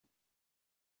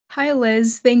Hi,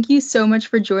 Liz. Thank you so much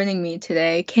for joining me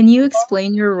today. Can you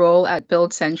explain your role at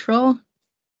Build Central?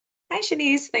 Hi,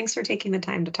 Shanice. Thanks for taking the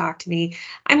time to talk to me.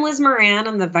 I'm Liz Moran.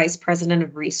 I'm the Vice President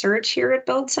of Research here at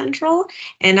Build Central,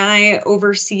 and I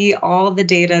oversee all the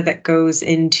data that goes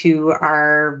into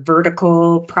our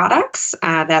vertical products.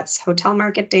 That's hotel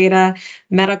market data,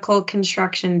 medical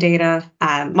construction data,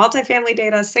 multifamily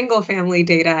data, single family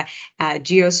data,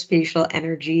 geospatial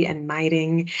energy and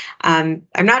mining. I'm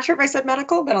not sure if I said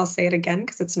medical, but I'll say it again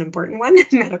because it's an important one,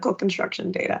 medical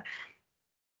construction data.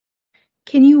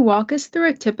 Can you walk us through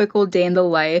a typical day in the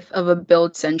life of a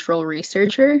Build Central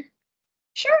researcher?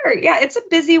 Sure. Yeah, it's a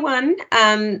busy one.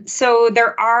 So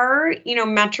there are,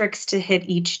 metrics to hit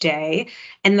each day.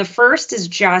 And the first is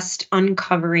just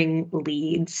uncovering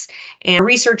leads. And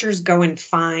researchers go and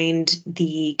find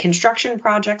the construction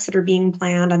projects that are being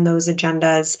planned on those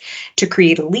agendas to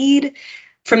create a lead.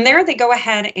 From there, they go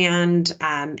ahead and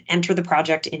enter the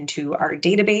project into our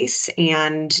database,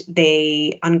 and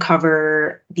they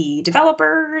uncover the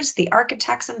developers, the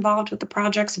architects involved with the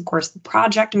projects, of course, the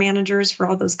project managers for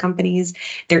all those companies,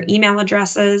 their email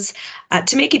addresses,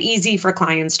 to make it easy for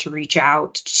clients to reach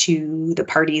out to the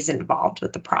parties involved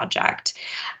with the project.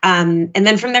 And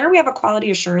then from there, we have a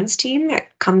quality assurance team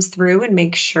that comes through and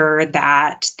makes sure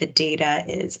that the data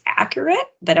is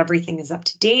accurate, that everything is up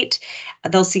to date.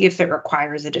 They'll see if it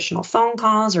requires additional phone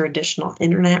calls or additional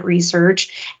internet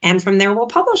research. And from there, we'll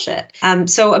publish it.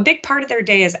 So a big part of their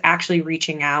day is actually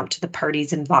reaching out to the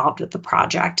parties involved with the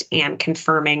project and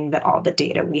confirming that all the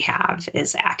data we have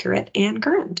is accurate and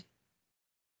current.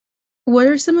 What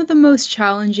are some of the most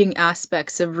challenging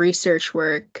aspects of research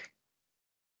work?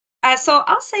 So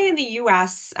I'll say in the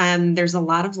US, there's a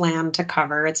lot of land to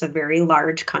cover. It's a very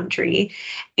large country.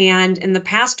 And in the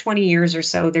past 20 years or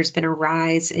so, there's been a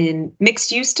rise in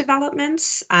mixed use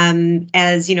developments.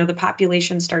 As the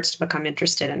population starts to become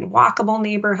interested in walkable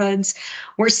neighborhoods,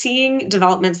 we're seeing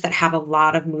developments that have a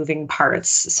lot of moving parts.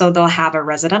 So they'll have a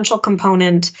residential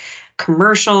component,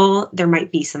 commercial, there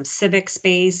might be some civic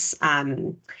space,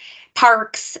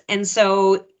 parks. And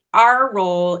so our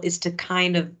role is to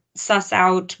kind of suss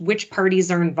out which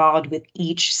parties are involved with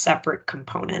each separate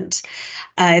component.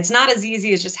 It's not as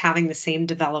easy as just having the same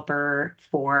developer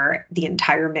for the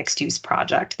entire mixed use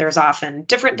project. There's often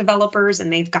different developers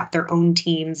and they've got their own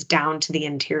teams down to the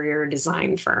interior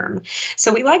design firm.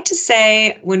 So we like to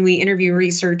say when we interview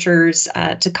researchers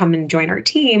to come and join our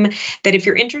team that if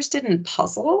you're interested in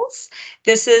puzzles,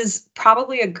 this is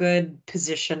probably a good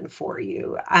position for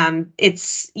you.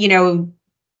 It's,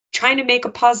 trying to make a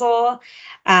puzzle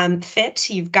fit.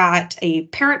 You've got a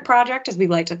parent project, as we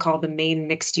like to call the main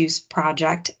mixed use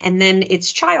project, and then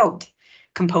it's child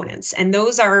components, and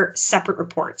those are separate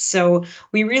reports. So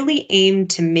we really aim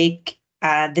to make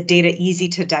the data easy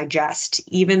to digest,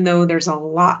 even though there's a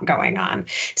lot going on.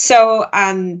 So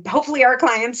hopefully our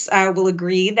clients will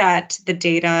agree that the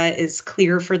data is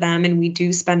clear for them, and we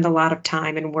do spend a lot of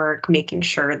time and work making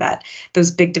sure that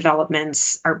those big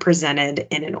developments are presented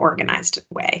in an organized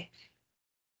way.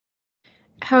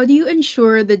 How do you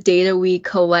ensure the data we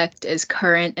collect is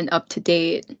current and up to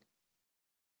date?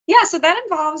 Yeah, so that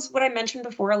involves what I mentioned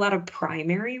before, a lot of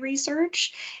primary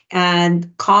research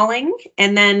and calling.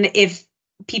 And then if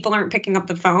people aren't picking up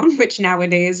the phone, which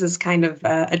nowadays is kind of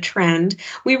a trend,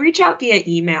 we reach out via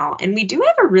email. And we do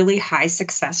have a really high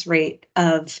success rate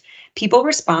of people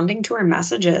responding to our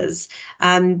messages.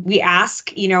 We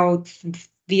ask,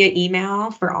 via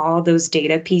email for all those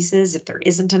data pieces. If there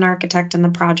isn't an architect in the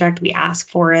project, we ask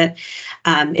for it.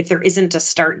 If there isn't a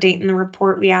start date in the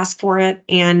report, we ask for it.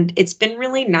 And it's been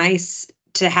really nice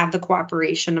to have the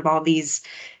cooperation of all these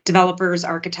developers,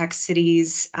 architects,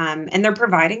 cities, and they're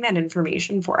providing that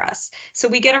information for us. So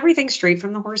we get everything straight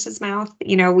from the horse's mouth.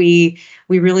 We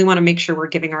really want to make sure we're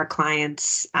giving our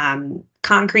clients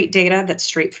concrete data that's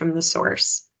straight from the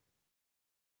source.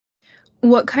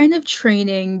 What kind of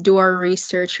training do our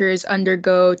researchers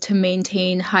undergo to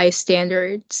maintain high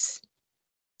standards?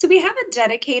 So we have a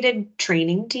dedicated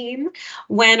training team.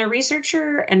 When a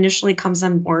researcher initially comes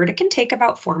on board, it can take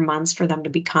about 4 months for them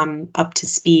to become up to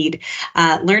speed,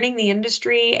 learning the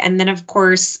industry, and then, of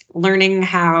course, learning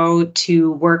how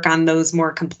to work on those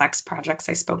more complex projects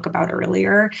I spoke about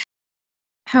earlier.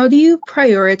 How do you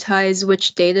prioritize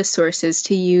which data sources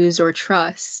to use or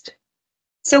trust?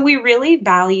 So we really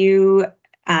value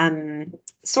um,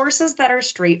 sources that are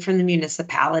straight from the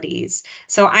municipalities.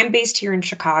 So I'm based here in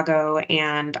Chicago,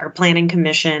 and our planning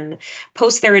commission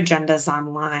posts their agendas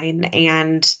online.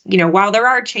 And, while there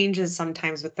are changes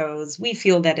sometimes with those, we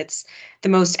feel that it's the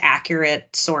most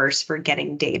accurate source for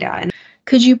getting data.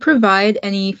 Could you provide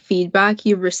any feedback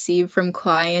you've received from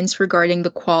clients regarding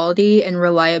the quality and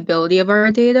reliability of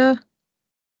our data?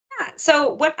 Yeah.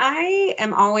 So, what I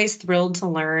am always thrilled to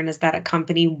learn is that a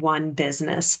company won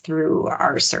business through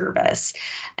our service.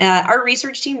 Our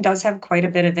research team does have quite a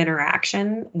bit of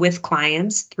interaction with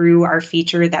clients through our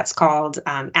feature that's called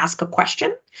Ask a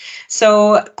Question.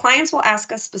 So, clients will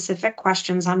ask us specific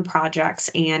questions on projects,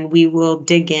 and we will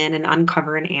dig in and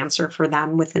uncover an answer for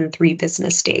them within 3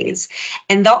 business days.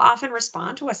 And they'll often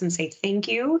respond to us and say, "Thank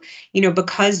you.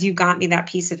 Because you got me that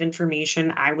piece of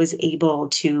information, I was able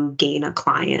to gain a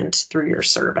client through your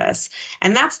service."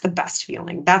 And that's the best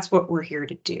feeling. That's what we're here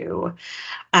to do.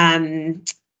 Um,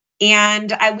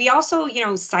 and we also,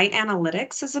 site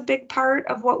analytics is a big part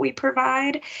of what we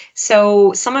provide.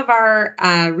 So some of our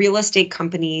real estate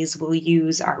companies will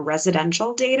use our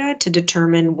residential data to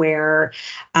determine where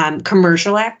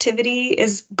commercial activity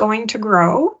is going to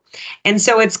grow. And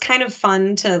so it's kind of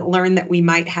fun to learn that we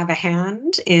might have a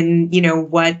hand in,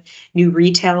 what new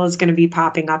retail is going to be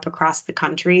popping up across the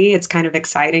country. It's kind of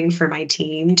exciting for my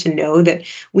team to know that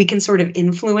we can sort of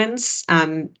influence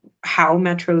how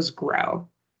metros grow.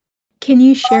 Can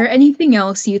you share anything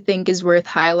else you think is worth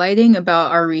highlighting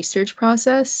about our research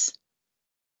process?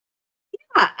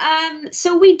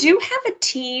 So we do have a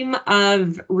team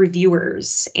of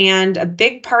reviewers, and a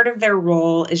big part of their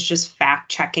role is just fact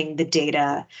checking the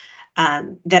data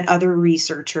that other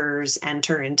researchers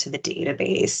enter into the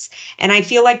database. And I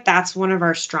feel like that's one of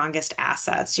our strongest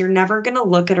assets. You're never going to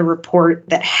look at a report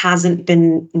that hasn't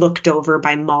been looked over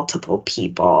by multiple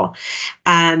people.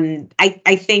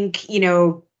 I think,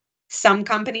 some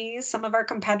companies, some of our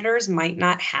competitors might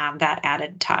not have that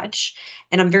added touch,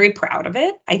 and I'm very proud of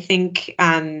it. I think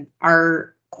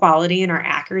our quality and our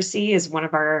accuracy is one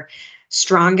of our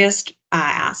strongest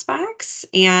aspects,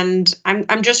 and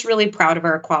I'm just really proud of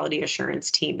our quality assurance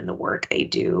team and the work they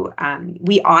do.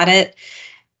 We audit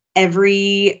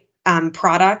every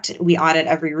product, we audit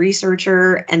every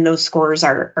researcher, and those scores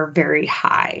are very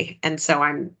high. And so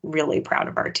I'm really proud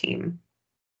of our team.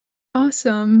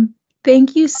 Awesome.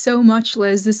 Thank you so much,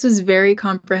 Liz. This was very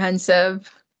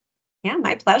comprehensive. Yeah,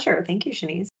 my pleasure. Thank you,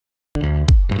 Shanice.